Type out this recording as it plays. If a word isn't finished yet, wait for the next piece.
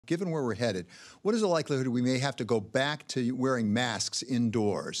given where we're headed, what is the likelihood we may have to go back to wearing masks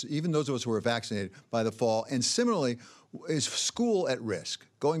indoors, even those of us who are vaccinated, by the fall? And similarly, is school at risk?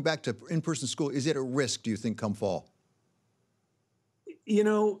 Going back to in-person school, is it at risk, do you think, come fall? You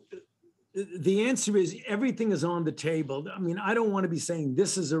know, the answer is everything is on the table. I mean, I don't want to be saying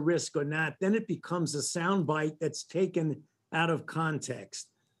this is a risk or not. Then it becomes a soundbite that's taken out of context.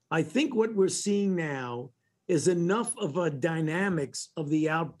 I think what we're seeing now is enough of a dynamics of the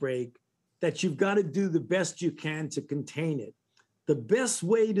outbreak that you've got to do the best you can to contain it. The best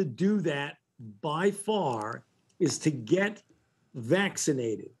way to do that by far is to get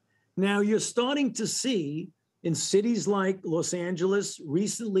vaccinated. Now, you're starting to see in cities like Los Angeles,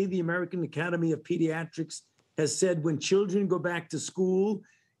 recently the American Academy of Pediatrics has said when children go back to school,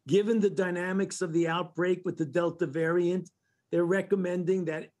 given the dynamics of the outbreak with the Delta variant, they're recommending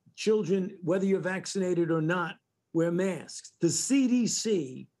that children, whether you're vaccinated or not, wear masks. The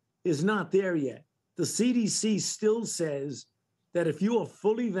CDC is not there yet. The CDC still says that if you are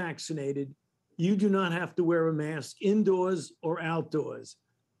fully vaccinated, you do not have to wear a mask indoors or outdoors.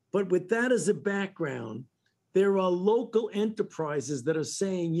 But with that as a background, there are local enterprises that are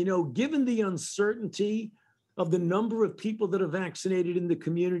saying, you know, given the uncertainty of the number of people that are vaccinated in the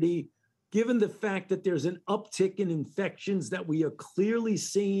community, given the fact that there's an uptick in infections that we are clearly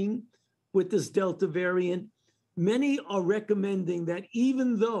seeing with this Delta variant, many are recommending that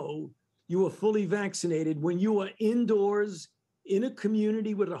even though you are fully vaccinated, when you are indoors in a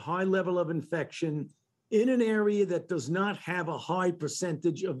community with a high level of infection, in an area that does not have a high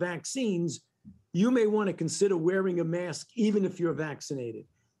percentage of vaccines, you may want to consider wearing a mask even if you're vaccinated.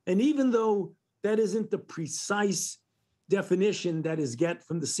 And even though that isn't the precise definition that is get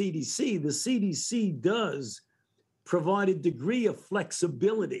from the CDC does provide a degree of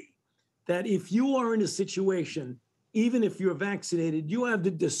flexibility that if you are in a situation, even if you're vaccinated, you have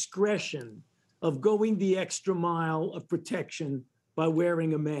the discretion of going the extra mile of protection by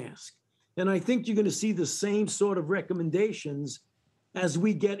wearing a mask. And I think you're going to see the same sort of recommendations as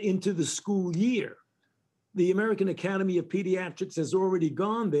we get into the school year. The American Academy of Pediatrics has already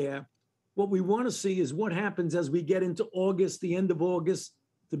gone there. What we want to see is what happens as we get into August, the end of August,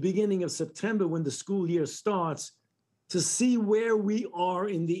 the beginning of September, when the school year starts, to see where we are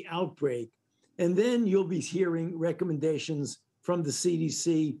in the outbreak. And then you'll be hearing recommendations from the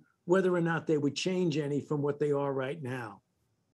CDC, whether or not they would change any from what they are right now.